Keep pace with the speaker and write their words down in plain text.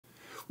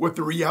What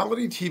the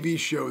reality TV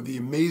show The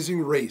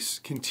Amazing Race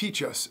can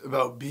teach us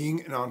about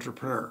being an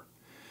entrepreneur.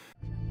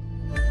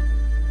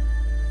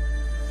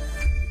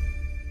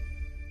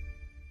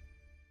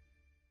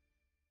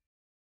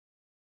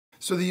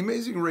 So The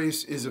Amazing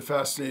Race is a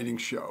fascinating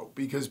show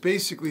because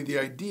basically the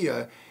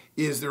idea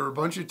is there are a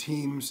bunch of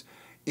teams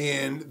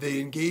and they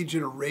engage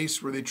in a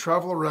race where they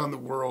travel around the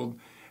world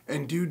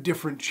and do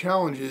different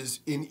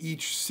challenges in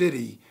each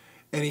city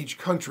and each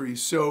country,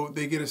 so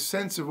they get a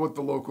sense of what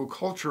the local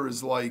culture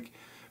is like,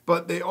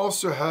 but they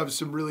also have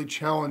some really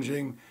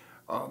challenging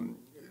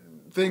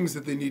things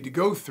that they need to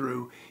go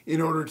through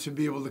in order to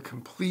be able to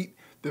complete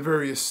the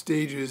various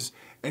stages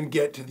and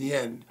get to the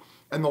end.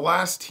 And the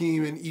last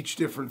team in each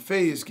different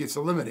phase gets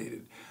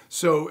eliminated.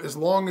 So as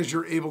long as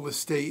you're able to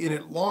stay in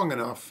it long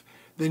enough,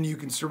 then you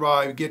can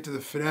survive, get to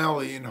the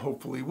finale, and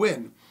hopefully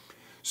win.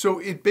 So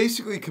it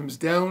basically comes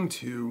down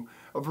to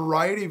a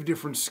variety of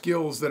different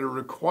skills that are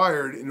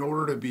required in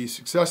order to be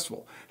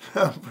successful.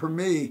 For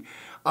me,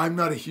 I'm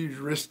not a huge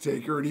risk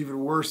taker, and even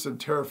worse, I'm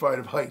terrified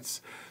of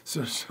heights.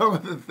 So some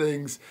of the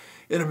things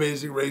in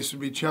Amazing Race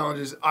would be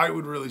challenges I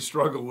would really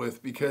struggle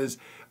with because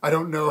I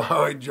don't know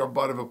how I'd jump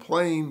out of a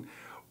plane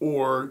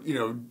or,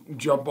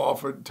 jump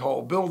off a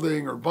tall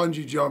building or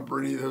bungee jump or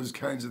any of those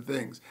kinds of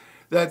things.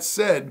 That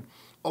said,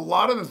 a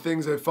lot of the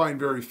things I find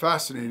very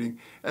fascinating,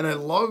 and I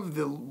love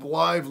the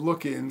live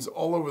look-ins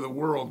all over the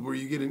world where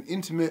you get an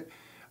intimate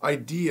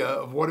idea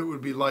of what it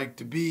would be like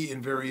to be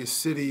in various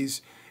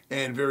cities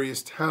and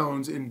various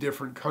towns in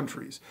different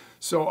countries.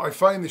 So I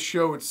find the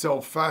show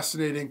itself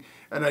fascinating,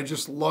 and I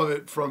just love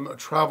it from a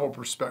travel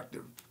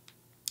perspective.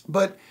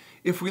 But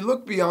if we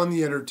look beyond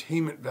the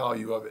entertainment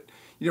value of it,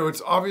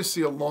 it's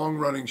obviously a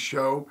long-running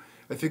show.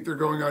 I think they're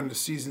going on to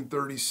season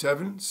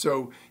 37,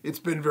 so it's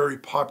been very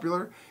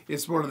popular.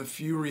 It's one of the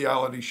few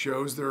reality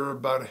shows, there are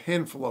about a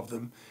handful of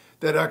them,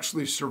 that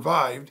actually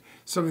survived,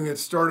 something that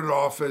started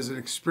off as an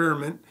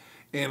experiment,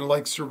 and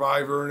like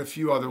Survivor and a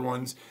few other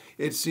ones,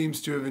 it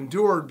seems to have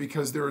endured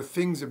because there are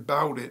things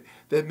about it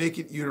that make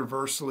it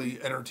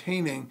universally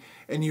entertaining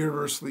and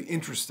universally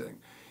interesting.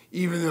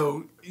 Even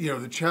though,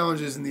 the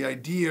challenges and the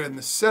idea and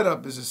the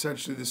setup is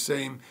essentially the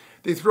same,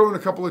 they throw in a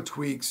couple of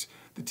tweaks.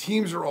 The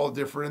teams are all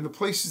different and the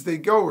places they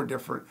go are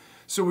different.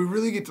 So we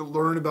really get to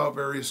learn about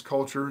various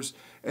cultures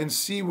and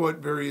see what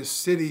various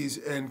cities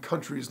and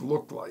countries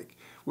look like,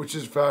 which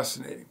is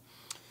fascinating.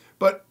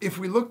 But if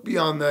we look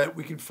beyond that,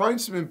 we can find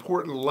some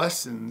important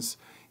lessons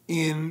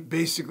in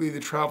basically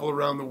the travel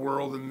around the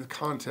world and the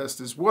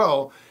contest as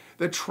well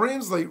that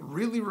translate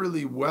really,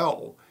 really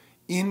well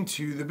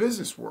into the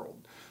business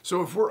world.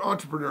 So if we're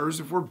entrepreneurs,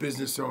 if we're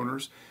business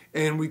owners,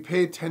 and we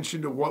pay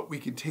attention to what we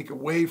can take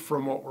away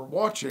from what we're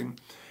watching,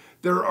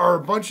 there are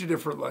a bunch of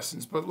different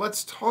lessons, but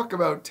let's talk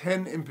about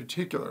 10 in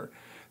particular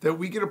that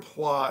we can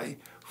apply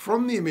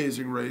from The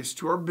Amazing Race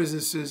to our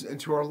businesses and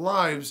to our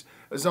lives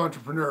as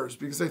entrepreneurs,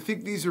 because I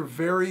think these are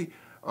very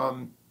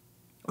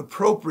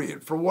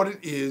appropriate for what it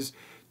is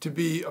to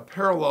be a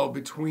parallel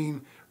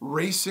between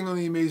racing on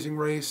The Amazing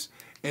Race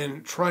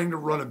and trying to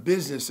run a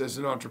business as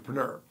an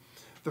entrepreneur.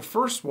 The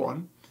first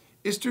one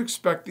is to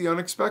expect the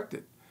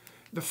unexpected.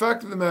 The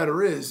fact of the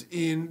matter is,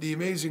 in The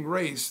Amazing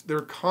Race, they're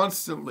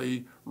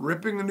constantly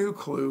ripping a new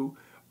clue,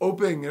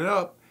 opening it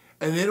up,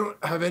 and they don't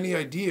have any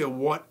idea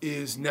what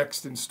is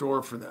next in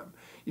store for them.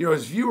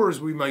 As viewers,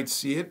 we might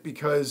see it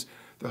because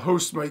the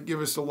host might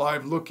give us a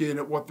live look in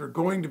at what they're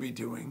going to be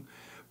doing,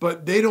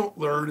 but they don't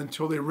learn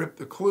until they rip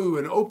the clue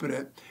and open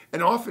it,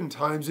 and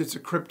oftentimes it's a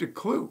cryptic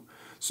clue.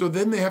 So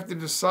then they have to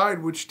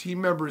decide which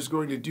team member is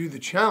going to do the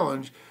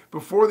challenge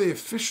before they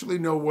officially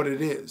know what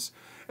it is.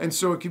 And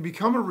so it can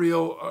become a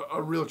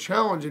real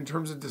challenge in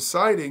terms of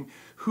deciding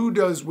who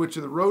does which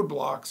of the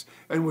roadblocks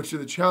and which of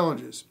the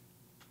challenges.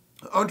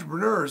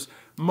 Entrepreneurs,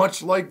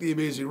 much like the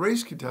Amazing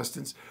Race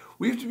contestants,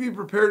 we have to be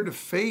prepared to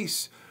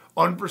face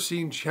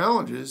unforeseen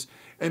challenges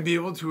and be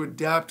able to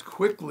adapt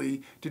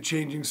quickly to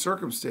changing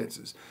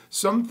circumstances.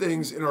 Some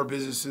things in our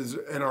businesses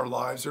and our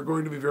lives are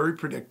going to be very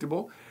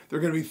predictable.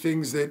 They're going to be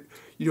things that,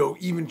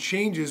 even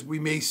changes we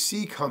may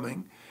see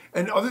coming.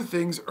 And other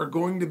things are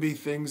going to be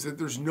things that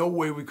there's no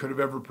way we could have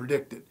ever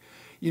predicted.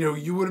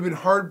 You would have been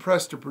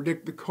hard-pressed to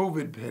predict the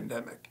COVID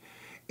pandemic.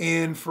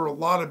 And for a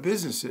lot of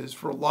businesses,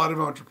 for a lot of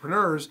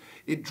entrepreneurs,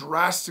 it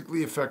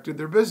drastically affected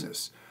their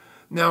business.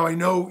 Now, I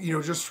know,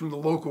 just from the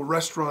local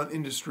restaurant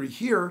industry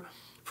here,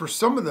 for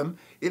some of them,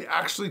 it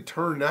actually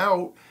turned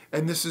out,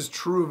 and this is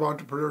true of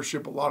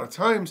entrepreneurship a lot of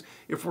times,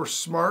 if we're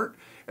smart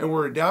and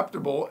we're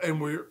adaptable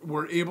and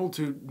we're able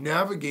to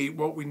navigate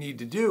what we need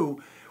to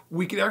do,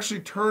 we can actually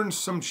turn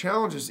some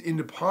challenges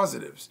into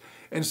positives.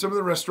 And some of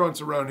the restaurants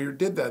around here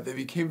did that. They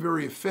became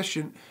very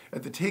efficient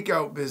at the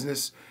takeout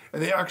business,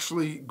 and they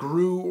actually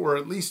grew or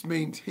at least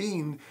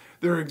maintained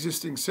their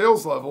existing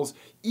sales levels,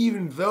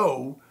 even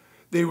though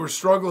they were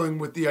struggling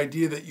with the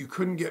idea that you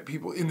couldn't get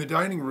people in the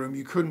dining room,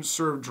 you couldn't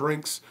serve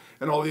drinks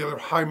and all the other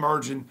high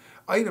margin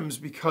items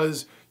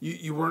because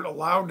you weren't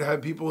allowed to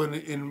have people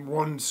in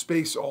one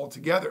space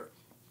altogether.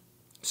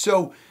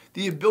 So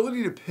the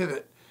ability to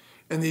pivot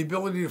and the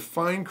ability to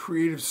find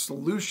creative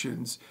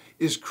solutions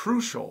is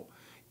crucial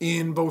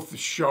in both the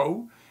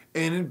show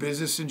and in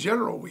business in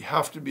general. We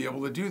have to be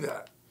able to do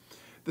that.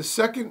 The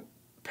second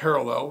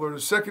parallel, or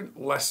the second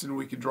lesson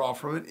we can draw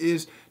from it,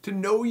 is to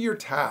know your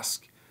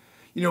task.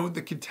 You know,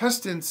 the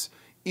contestants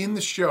in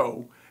the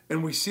show,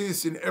 and we see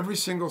this in every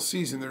single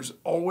season, there's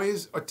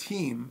always a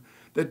team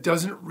that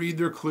doesn't read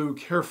their clue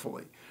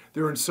carefully.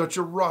 They're in such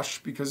a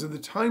rush because of the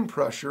time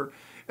pressure,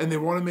 and they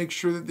want to make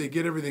sure that they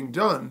get everything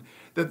done,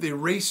 that they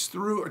race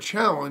through a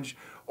challenge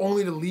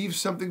only to leave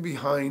something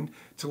behind,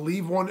 to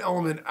leave one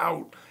element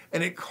out,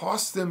 and it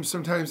costs them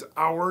sometimes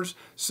hours.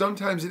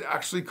 Sometimes it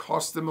actually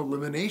costs them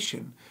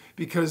elimination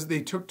because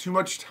they took too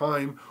much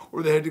time,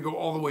 or they had to go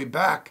all the way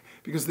back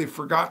because they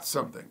forgot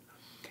something.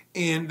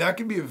 And that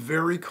can be a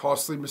very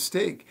costly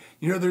mistake.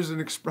 You know, there's an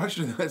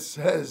expression that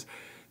says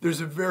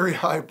there's a very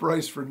high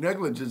price for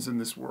negligence in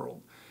this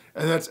world.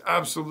 And that's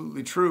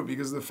absolutely true,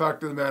 because the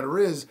fact of the matter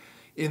is,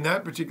 in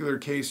that particular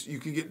case, you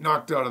could get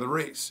knocked out of the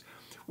race.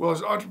 Well,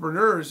 as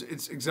entrepreneurs,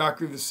 it's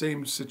exactly the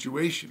same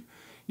situation.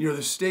 You know,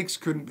 the stakes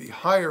couldn't be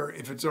higher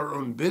if it's our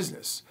own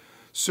business.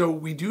 So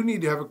we do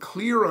need to have a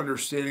clear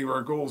understanding of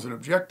our goals and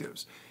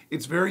objectives.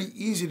 It's very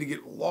easy to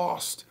get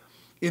lost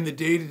in the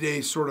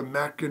day-to-day sort of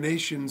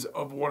machinations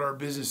of what our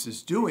business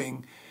is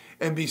doing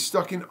and be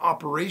stuck in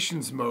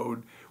operations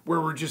mode where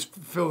we're just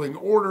fulfilling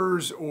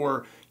orders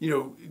or, you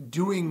know,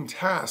 doing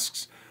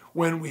tasks,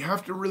 when we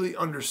have to really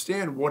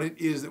understand what it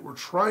is that we're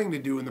trying to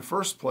do in the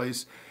first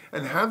place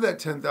and have that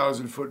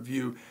 10,000-foot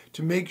view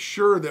to make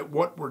sure that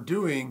what we're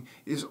doing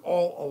is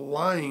all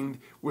aligned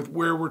with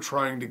where we're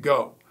trying to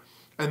go.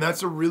 And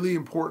that's a really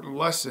important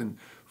lesson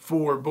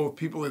for both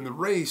people in the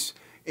race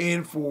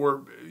and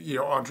for, you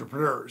know,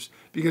 entrepreneurs.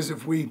 Because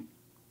if we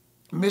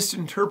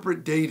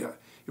misinterpret data,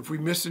 if we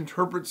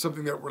misinterpret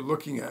something that we're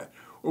looking at,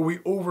 or we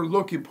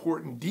overlook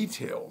important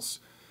details,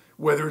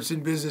 whether it's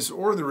in business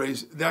or the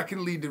race, that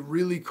can lead to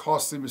really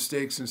costly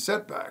mistakes and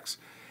setbacks.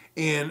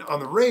 And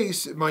on the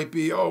race, it might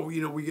be, oh,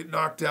 you know, we get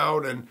knocked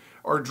out and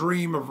our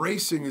dream of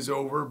racing is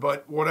over,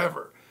 but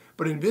whatever.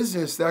 But in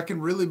business, that can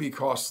really be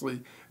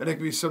costly, and it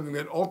can be something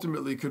that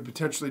ultimately could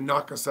potentially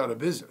knock us out of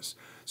business.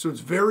 So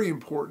it's very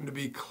important to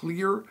be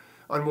clear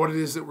on what it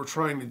is that we're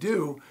trying to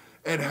do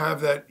and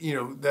have that, you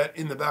know, that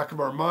in the back of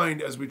our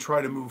mind as we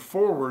try to move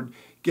forward,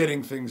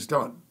 getting things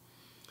done.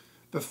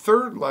 The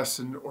third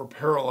lesson or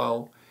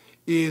parallel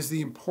is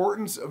the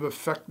importance of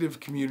effective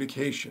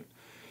communication.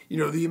 You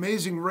know, the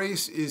Amazing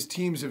Race is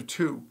teams of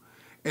two.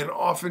 And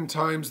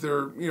oftentimes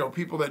they're, you know,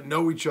 people that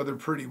know each other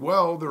pretty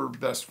well. They're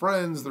best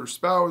friends, they're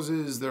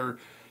spouses, they're,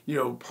 you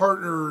know,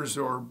 partners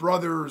or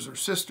brothers or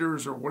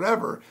sisters or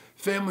whatever,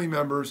 family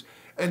members.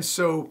 And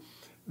so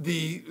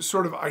the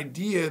sort of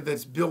idea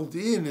that's built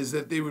in is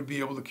that they would be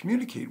able to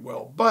communicate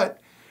well.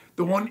 But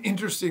the one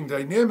interesting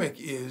dynamic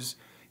is,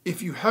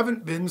 if you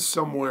haven't been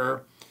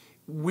somewhere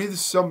with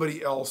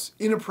somebody else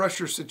in a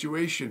pressure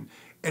situation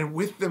and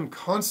with them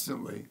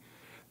constantly,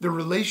 the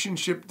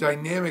relationship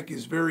dynamic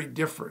is very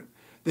different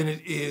than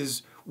it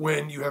is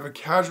when you have a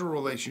casual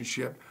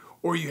relationship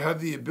or you have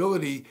the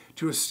ability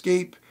to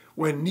escape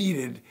when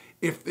needed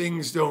if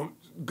things don't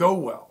go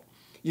well.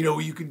 You know,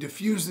 you can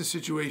diffuse the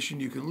situation,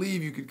 you can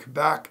leave, you can come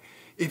back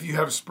if you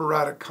have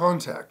sporadic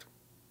contact.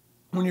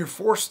 When you're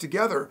forced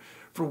together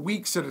for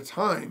weeks at a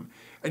time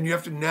and you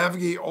have to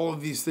navigate all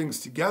of these things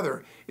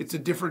together, it's a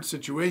different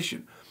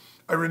situation.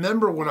 I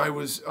remember when I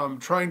was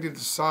trying to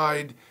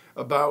decide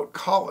about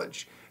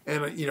college,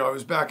 and you know, I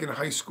was back in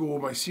high school,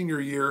 my senior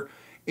year,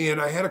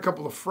 and I had a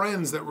couple of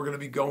friends that were going to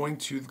be going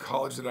to the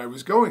college that I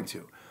was going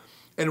to.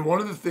 And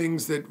one of the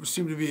things that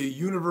seemed to be a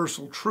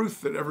universal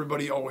truth that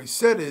everybody always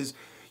said is,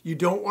 you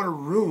don't want to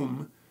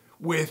room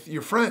with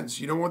your friends.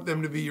 You don't want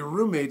them to be your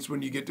roommates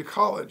when you get to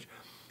college.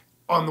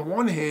 On the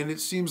one hand, it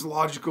seems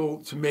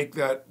logical to make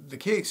that the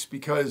case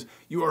because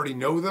you already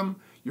know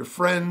them, you're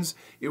friends.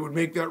 It would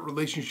make that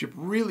relationship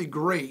really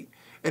great,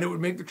 and it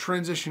would make the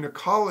transition to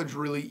college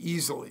really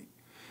easily.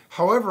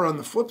 However, on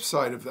the flip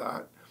side of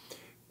that,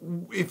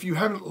 if you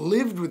haven't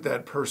lived with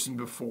that person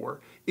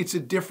before, it's a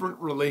different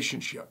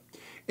relationship.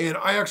 And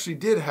I actually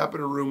did happen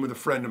to room with a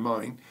friend of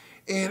mine,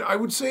 and I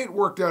would say it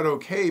worked out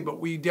okay, but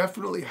we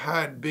definitely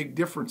had big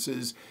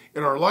differences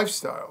in our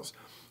lifestyles.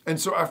 And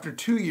so after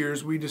 2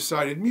 years, we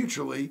decided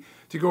mutually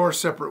to go our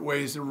separate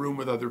ways and room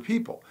with other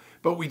people.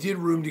 But we did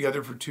room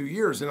together for 2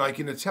 years, and I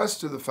can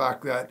attest to the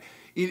fact that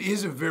it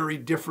is a very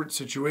different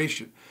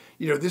situation.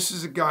 You know, this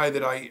is a guy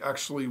that I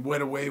actually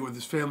went away with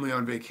his family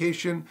on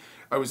vacation.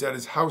 I was at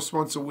his house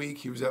once a week.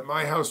 He was at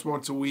my house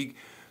once a week.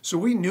 So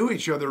we knew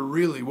each other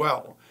really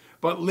well.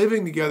 But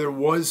living together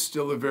was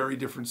still a very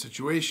different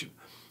situation.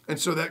 And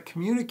so that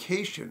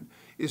communication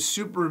is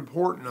super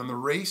important on the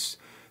race.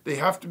 They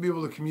have to be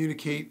able to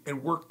communicate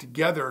and work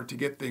together to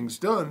get things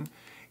done.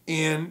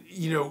 And,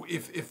 you know,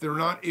 if they're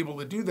not able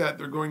to do that,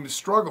 they're going to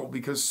struggle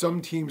because some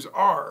teams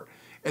are,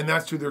 and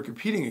that's who they're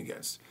competing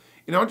against.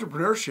 In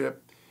entrepreneurship,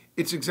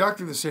 it's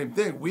exactly the same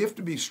thing. We have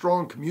to be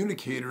strong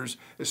communicators,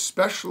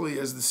 especially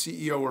as the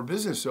CEO or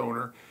business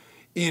owner,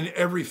 in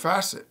every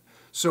facet.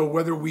 So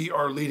whether we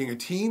are leading a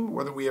team,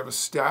 whether we have a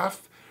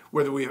staff,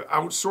 whether we have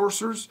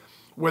outsourcers,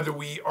 whether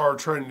we are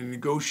trying to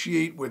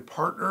negotiate with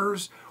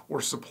partners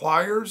or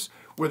suppliers,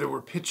 whether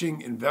we're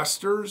pitching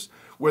investors,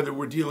 whether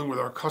we're dealing with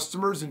our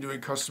customers and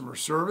doing customer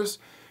service.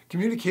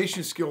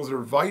 Communication skills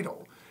are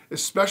vital,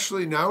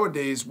 especially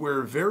nowadays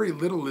where very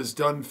little is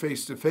done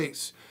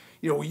face-to-face.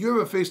 When you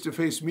have a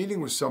face-to-face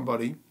meeting with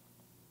somebody,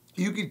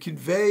 you can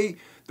convey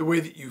the way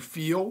that you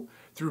feel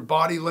through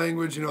body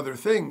language and other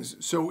things.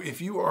 So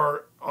if you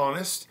are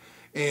honest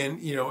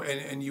and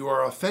you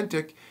are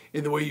authentic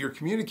in the way you're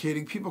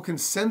communicating, people can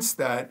sense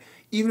that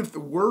even if the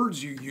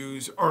words you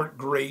use aren't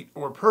great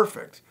or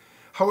perfect.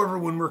 However,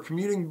 when we're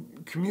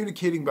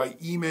communicating by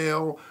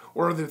email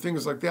or other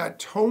things like that,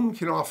 tone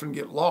can often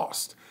get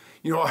lost.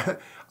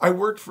 I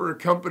worked for a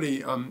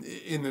company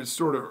in the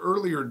sort of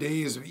earlier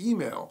days of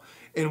email,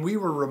 and we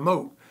were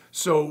remote.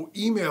 So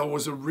email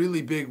was a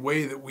really big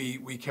way that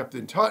we kept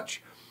in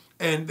touch.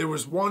 And there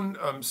was one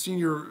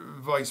senior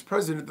vice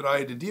president that I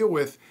had to deal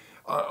with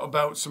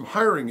about some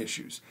hiring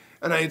issues.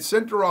 And I had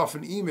sent her off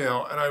an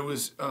email, and I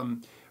was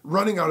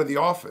running out of the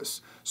office.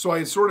 So I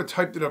had sort of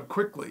typed it up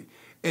quickly.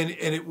 And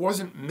it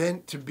wasn't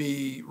meant to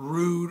be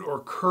rude or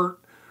curt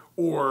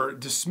or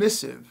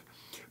dismissive.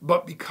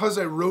 But because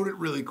I wrote it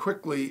really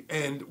quickly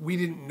and we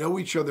didn't know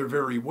each other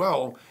very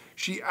well,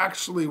 she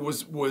actually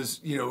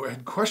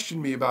had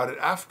questioned me about it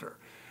after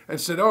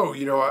and said, "Oh,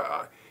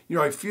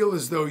 I feel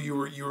as though you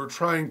were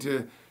trying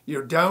to,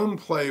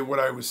 downplay what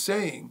I was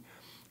saying."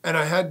 And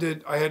I had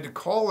to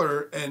call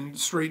her and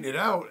straighten it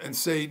out and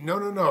say,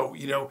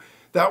 no,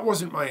 that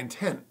wasn't my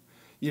intent.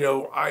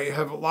 I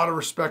have a lot of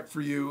respect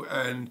for you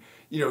and,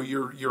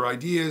 your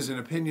ideas and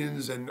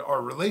opinions and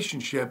our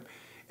relationship.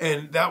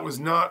 And that was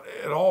not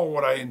at all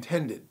what I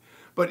intended.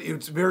 But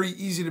it's very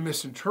easy to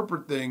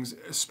misinterpret things,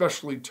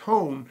 especially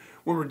tone,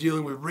 when we're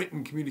dealing with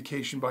written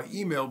communication by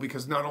email,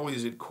 because not only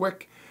is it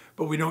quick,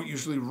 but we don't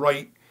usually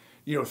write,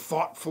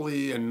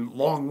 thoughtfully and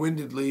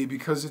long-windedly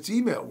because it's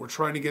email. We're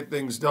trying to get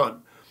things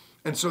done.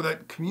 And so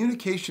that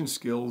communication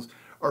skills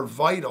are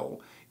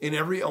vital in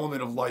every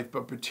element of life,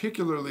 but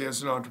particularly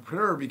as an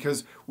entrepreneur,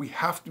 because we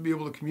have to be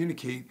able to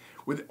communicate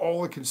with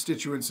all the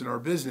constituents in our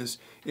business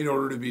in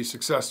order to be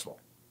successful.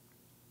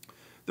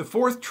 The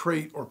fourth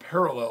trait or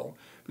parallel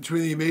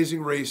between the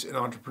amazing race and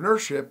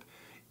entrepreneurship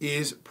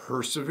is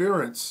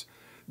perseverance.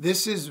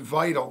 This is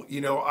vital.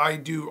 I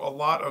do a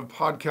lot of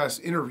podcast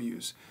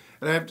interviews,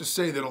 and I have to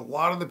say that a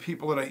lot of the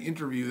people that I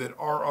interview that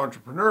are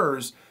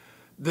entrepreneurs,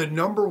 the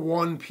number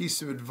one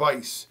piece of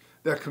advice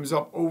that comes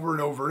up over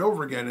and over and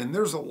over again, and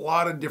there's a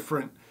lot of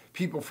different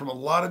people from a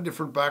lot of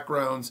different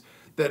backgrounds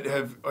that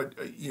have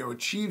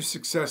achieved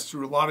success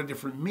through a lot of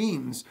different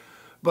means.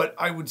 But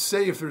I would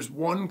say if there's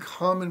one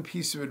common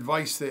piece of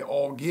advice they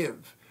all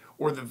give,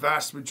 or the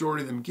vast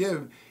majority of them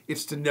give,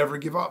 it's to never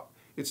give up.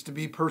 It's to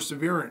be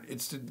perseverant.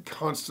 It's to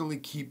constantly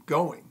keep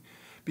going,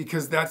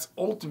 because that's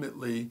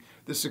ultimately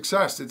the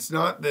success. It's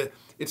not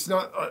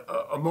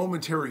a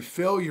momentary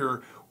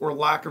failure or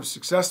lack of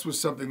success with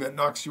something that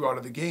knocks you out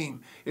of the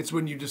game. It's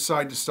when you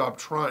decide to stop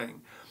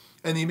trying.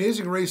 And the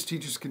Amazing Race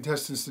teaches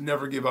contestants to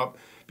never give up,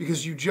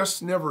 because you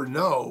just never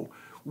know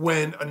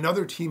when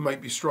another team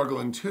might be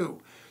struggling too.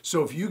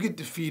 So if you get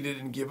defeated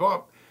and give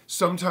up,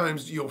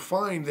 sometimes you'll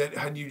find that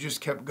had you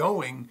just kept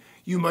going,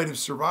 you might have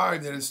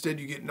survived, and instead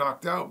you get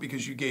knocked out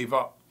because you gave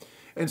up.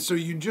 And so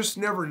you just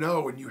never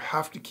know, and you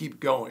have to keep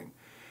going.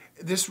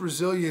 This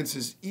resilience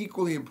is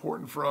equally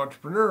important for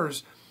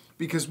entrepreneurs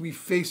because we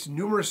face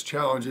numerous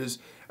challenges.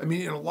 I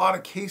mean, in a lot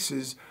of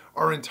cases,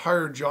 our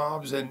entire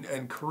jobs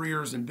and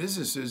careers and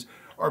businesses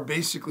are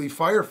basically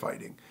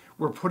firefighting.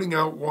 We're putting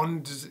out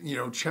one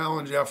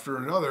challenge after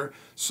another,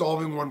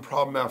 solving one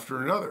problem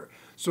after another.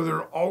 So there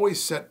are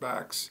always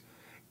setbacks.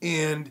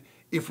 And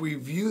if we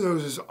view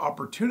those as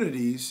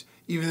opportunities,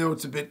 even though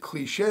it's a bit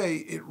cliche,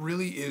 it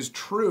really is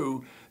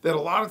true that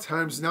a lot of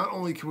times not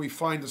only can we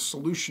find a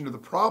solution to the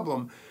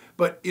problem,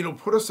 but it'll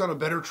put us on a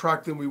better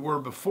track than we were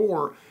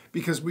before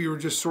because we were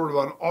just sort of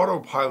on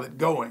autopilot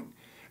going.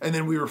 And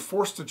then we were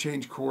forced to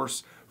change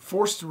course,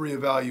 forced to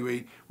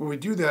reevaluate. When we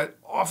do that,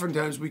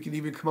 oftentimes we can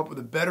even come up with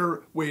a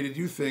better way to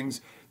do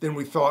things than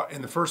we thought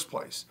in the first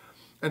place.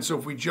 And so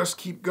if we just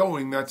keep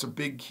going, that's a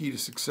big key to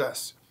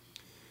success.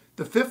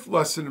 The fifth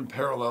lesson in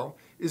parallel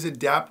is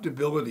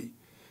adaptability.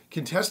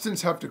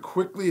 Contestants have to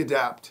quickly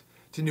adapt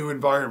to new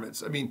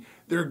environments. I mean,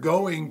 they're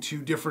going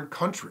to different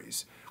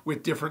countries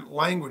with different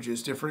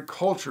languages, different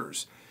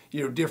cultures,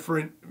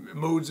 different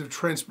modes of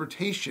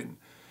transportation,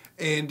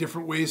 and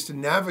different ways to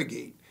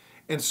navigate.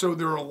 And so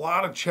there are a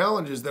lot of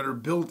challenges that are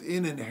built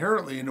in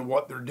inherently into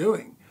what they're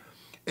doing.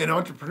 And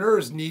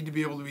entrepreneurs need to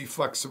be able to be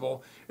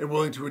flexible and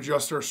willing to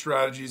adjust our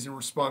strategies in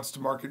response to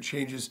market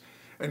changes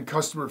and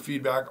customer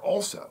feedback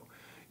also.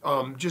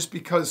 Just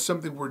because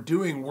something we're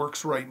doing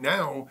works right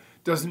now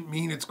doesn't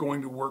mean it's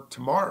going to work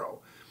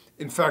tomorrow.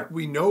 In fact,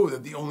 we know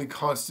that the only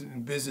constant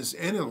in business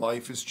and in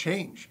life is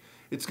change.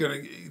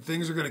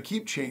 Things are going to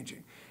keep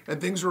changing, and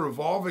things are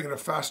evolving at a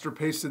faster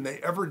pace than they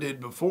ever did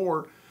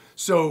before.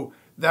 So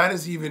that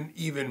is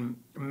even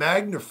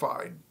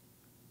magnified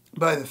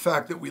by the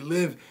fact that we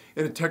live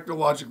in a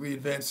technologically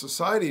advanced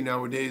society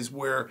nowadays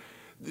where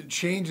the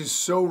change is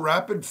so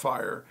rapid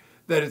fire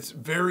that it's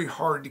very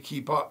hard to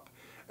keep up.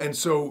 And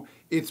so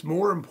it's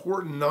more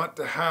important not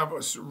to have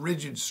a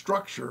rigid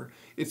structure.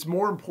 It's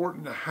more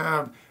important to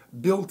have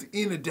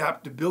built-in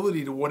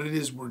adaptability to what it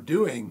is we're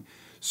doing,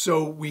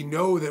 so we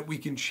know that we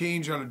can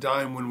change on a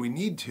dime when we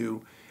need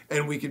to,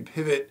 and we can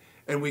pivot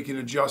and we can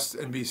adjust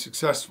and be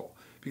successful.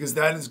 Because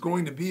that is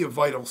going to be a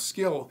vital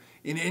skill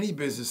in any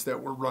business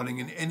that we're running,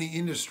 in any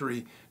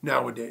industry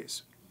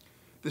nowadays.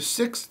 The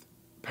sixth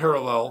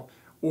parallel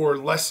or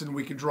lesson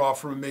we can draw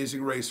from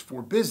Amazing Race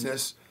for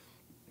business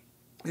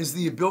is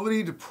the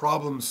ability to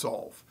problem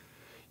solve.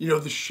 You know,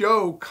 the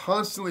show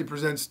constantly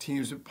presents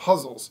teams with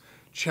puzzles,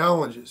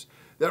 challenges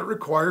that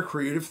require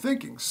creative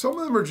thinking. Some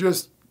of them are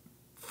just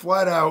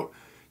flat out,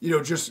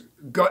 just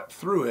gut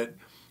through it,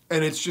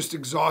 and it's just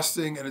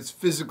exhausting, and it's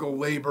physical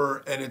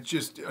labor, and it's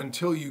just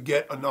until you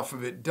get enough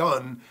of it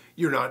done,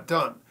 you're not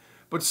done.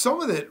 But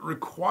some of it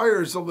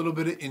requires a little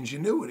bit of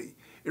ingenuity.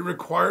 It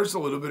requires a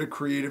little bit of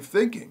creative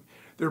thinking.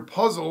 They're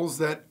puzzles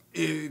that,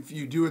 if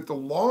you do it the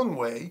long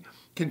way,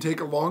 can take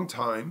a long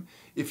time.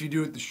 If you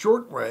do it the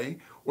short way,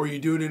 or you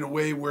do it in a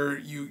way where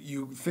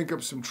you think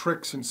up some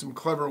tricks and some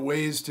clever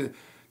ways to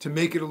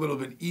make it a little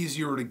bit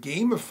easier, to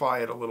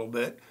gamify it a little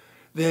bit,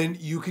 then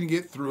you can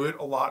get through it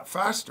a lot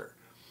faster.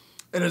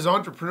 And as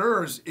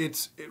entrepreneurs,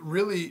 it's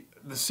really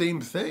the same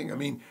thing. I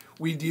mean,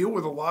 we deal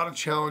with a lot of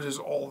challenges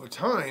all the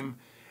time,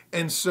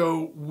 and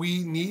so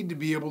we need to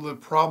be able to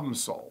problem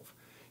solve.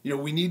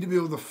 We need to be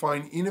able to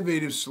find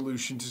innovative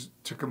solutions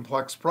to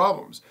complex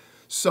problems.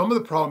 Some of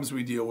the problems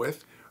we deal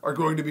with are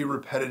going to be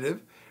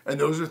repetitive, and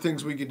those are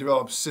things we can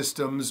develop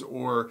systems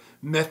or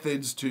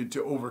methods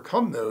to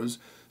overcome those.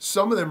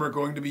 Some of them are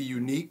going to be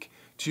unique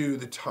to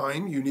the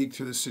time, unique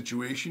to the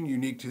situation,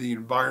 unique to the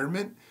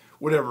environment,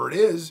 whatever it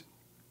is.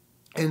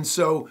 And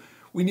so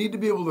we need to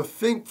be able to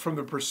think from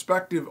the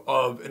perspective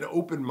of an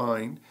open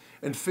mind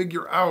and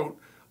figure out,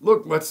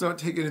 look, let's not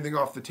take anything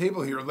off the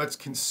table here. Let's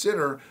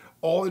consider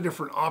all the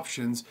different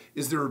options.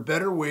 Is there a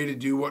better way to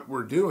do what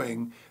we're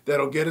doing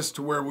that'll get us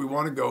to where we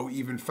want to go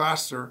even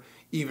faster,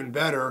 even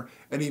better,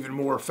 and even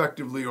more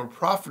effectively or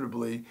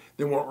profitably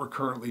than what we're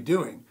currently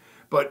doing?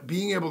 But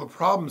being able to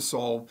problem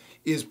solve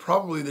is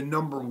probably the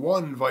number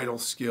one vital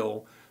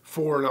skill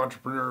for an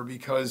entrepreneur,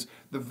 because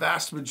the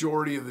vast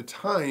majority of the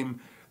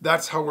time,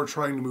 that's how we're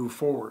trying to move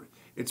forward.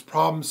 It's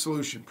problem,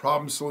 solution,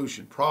 problem,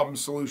 solution, problem,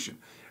 solution.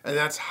 And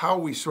that's how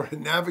we sort of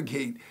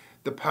navigate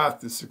the path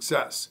to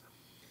success.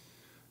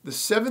 The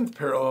seventh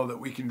parallel that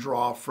we can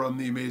draw from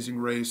the Amazing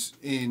Race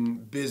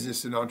in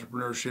business and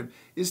entrepreneurship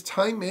is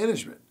time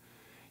management.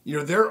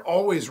 They're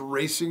always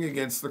racing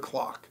against the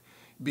clock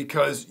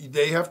because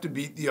they have to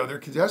beat the other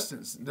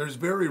contestants. There's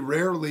very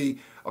rarely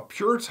a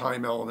pure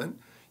time element.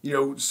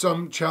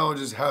 Some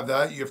challenges have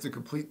that. You have to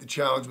complete the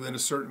challenge within a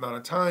certain amount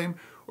of time,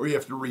 or you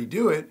have to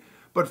redo it.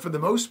 But for the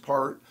most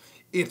part,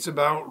 it's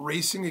about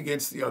racing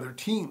against the other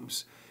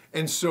teams.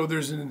 And so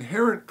there's an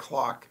inherent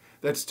clock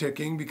that's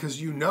ticking, because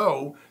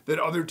that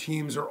other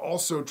teams are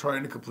also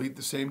trying to complete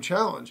the same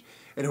challenge.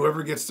 And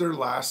whoever gets there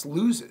last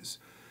loses.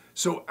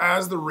 So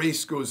as the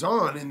race goes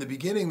on, in the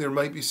beginning, there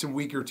might be some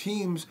weaker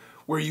teams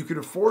where you can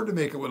afford to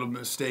make a little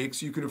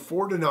mistakes. You can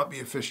afford to not be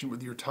efficient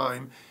with your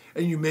time,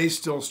 and you may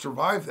still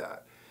survive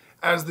that.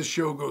 As the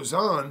show goes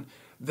on,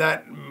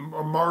 that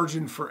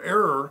margin for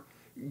error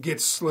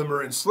gets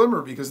slimmer and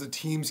slimmer, because the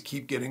teams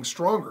keep getting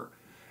stronger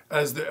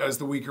as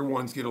the weaker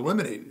ones get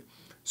eliminated.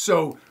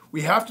 So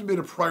we have to be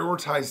able to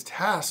prioritize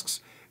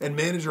tasks and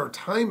manage our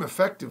time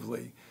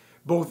effectively,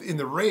 both in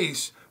the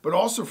race, but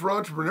also for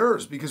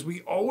entrepreneurs, because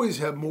we always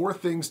have more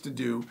things to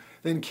do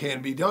than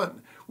can be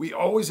done. We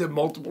always have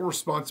multiple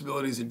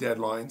responsibilities and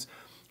deadlines,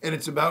 and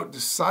it's about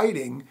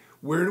deciding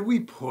where do we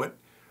put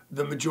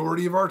the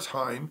majority of our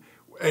time,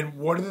 and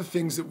what are the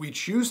things that we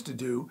choose to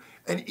do,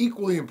 and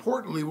equally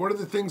importantly, what are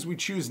the things we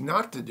choose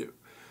not to do.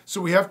 So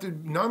we have to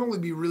not only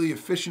be really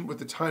efficient with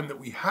the time that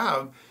we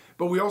have,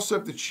 but we also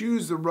have to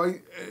choose the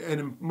right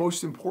and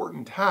most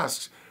important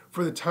tasks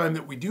for the time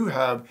that we do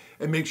have,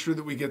 and make sure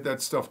that we get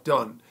that stuff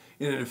done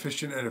in an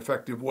efficient and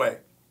effective way.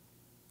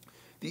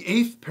 The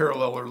eighth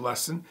parallel or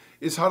lesson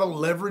is how to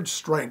leverage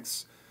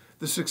strengths.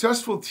 The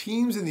successful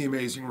teams in the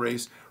Amazing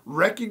Race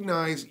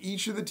recognize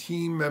each of the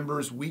team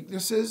members'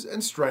 weaknesses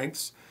and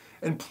strengths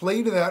and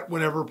play to that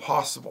whenever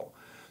possible.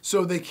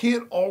 So they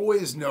can't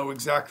always know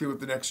exactly what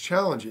the next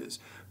challenge is,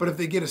 but if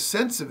they get a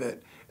sense of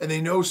it and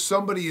they know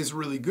somebody is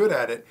really good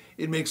at it,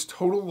 it makes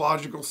total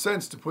logical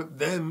sense to put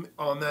them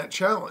on that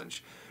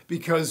challenge,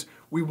 because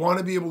we want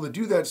to be able to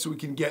do that so we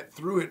can get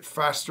through it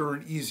faster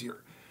and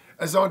easier.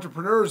 As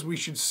entrepreneurs, we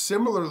should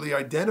similarly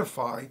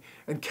identify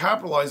and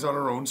capitalize on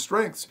our own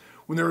strengths.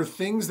 When there are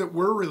things that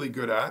we're really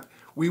good at,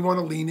 we want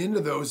to lean into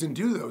those and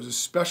do those,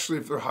 especially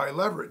if they're high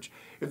leverage.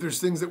 If there's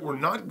things that we're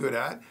not good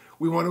at,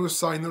 we want to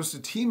assign those to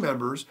team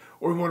members,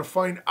 or we want to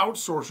find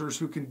outsourcers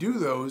who can do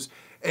those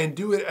and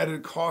do it at a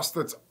cost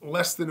that's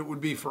less than it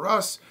would be for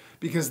us,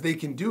 because they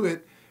can do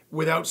it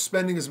without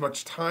spending as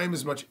much time,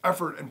 as much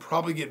effort, and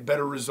probably get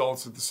better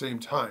results at the same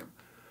time.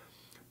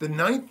 The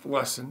ninth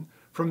lesson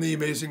from the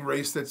Amazing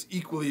Race that's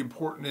equally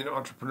important in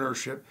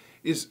entrepreneurship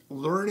is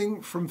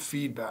learning from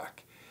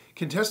feedback.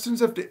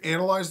 Contestants have to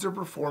analyze their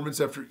performance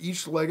after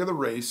each leg of the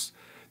race.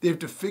 They have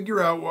to figure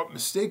out what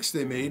mistakes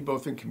they made,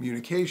 both in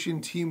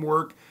communication,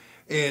 teamwork,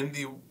 and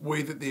the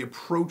way that they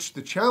approach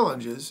the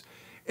challenges,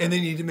 and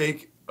they need to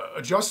make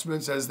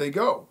adjustments as they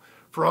go.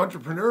 For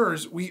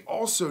entrepreneurs, we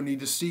also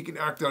need to seek and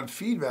act on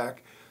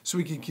feedback so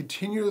we can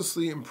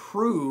continuously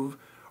improve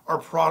our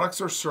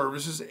products, our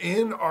services,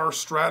 and our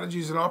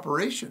strategies and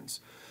operations.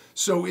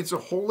 So it's a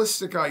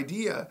holistic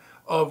idea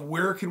of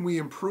where can we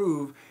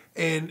improve,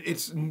 and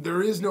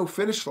there is no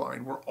finish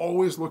line. We're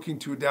always looking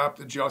to adapt,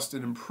 adjust,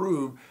 and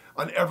improve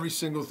on every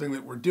single thing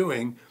that we're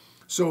doing.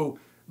 So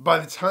by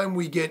the time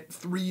we get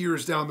 3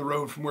 years down the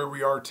road from where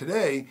we are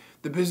today,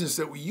 the business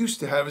that we used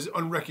to have is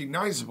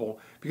unrecognizable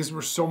because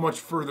we're so much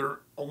further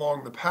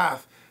along the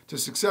path to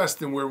success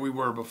than where we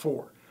were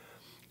before.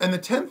 And the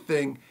 10th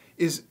thing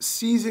is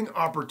seizing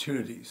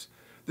opportunities.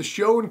 The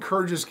show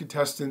encourages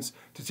contestants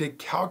to take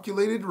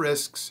calculated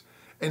risks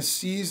and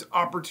seize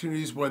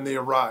opportunities when they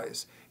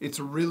arise. It's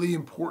a really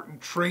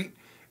important trait,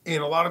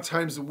 and a lot of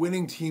times the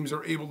winning teams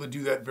are able to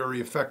do that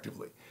very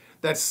effectively.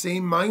 That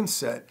same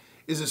mindset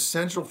is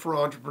essential for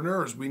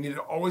entrepreneurs. We need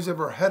to always have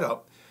our head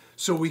up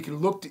so we can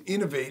look to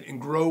innovate and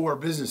grow our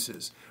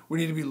businesses. We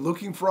need to be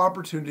looking for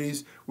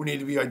opportunities, we need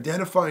to be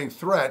identifying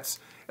threats,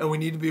 and we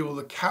need to be able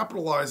to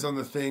capitalize on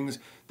the things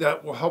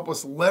that will help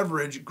us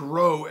leverage,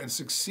 grow, and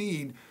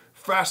succeed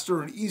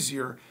faster and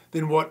easier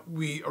than what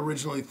we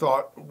originally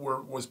thought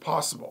was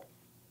possible.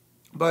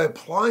 By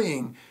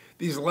applying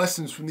these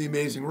lessons from the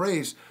Amazing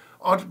Race,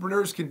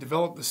 entrepreneurs can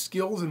develop the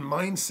skills and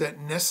mindset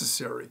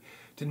necessary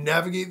to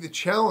navigate the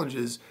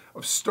challenges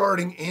of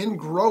starting and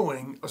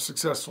growing a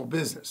successful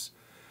business.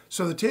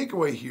 So the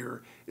takeaway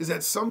here is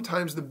that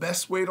sometimes the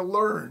best way to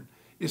learn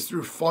is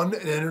through fun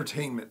and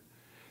entertainment.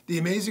 The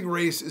Amazing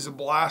Race is a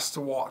blast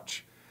to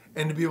watch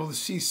and to be able to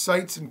see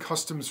sights and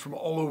customs from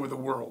all over the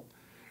world.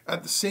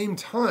 At the same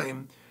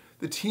time,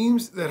 the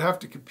teams that have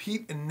to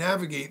compete and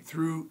navigate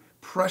through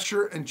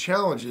pressure and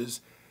challenges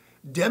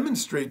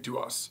demonstrate to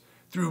us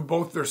through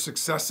both their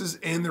successes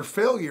and their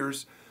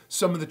failures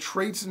some of the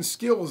traits and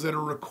skills that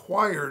are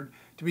required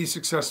to be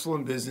successful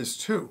in business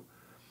too.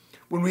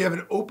 When we have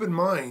an open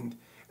mind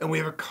and we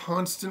have a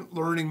constant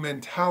learning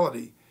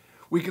mentality,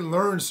 we can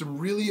learn some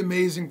really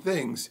amazing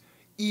things,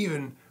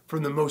 even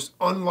from the most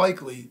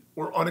unlikely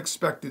or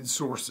unexpected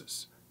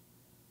sources.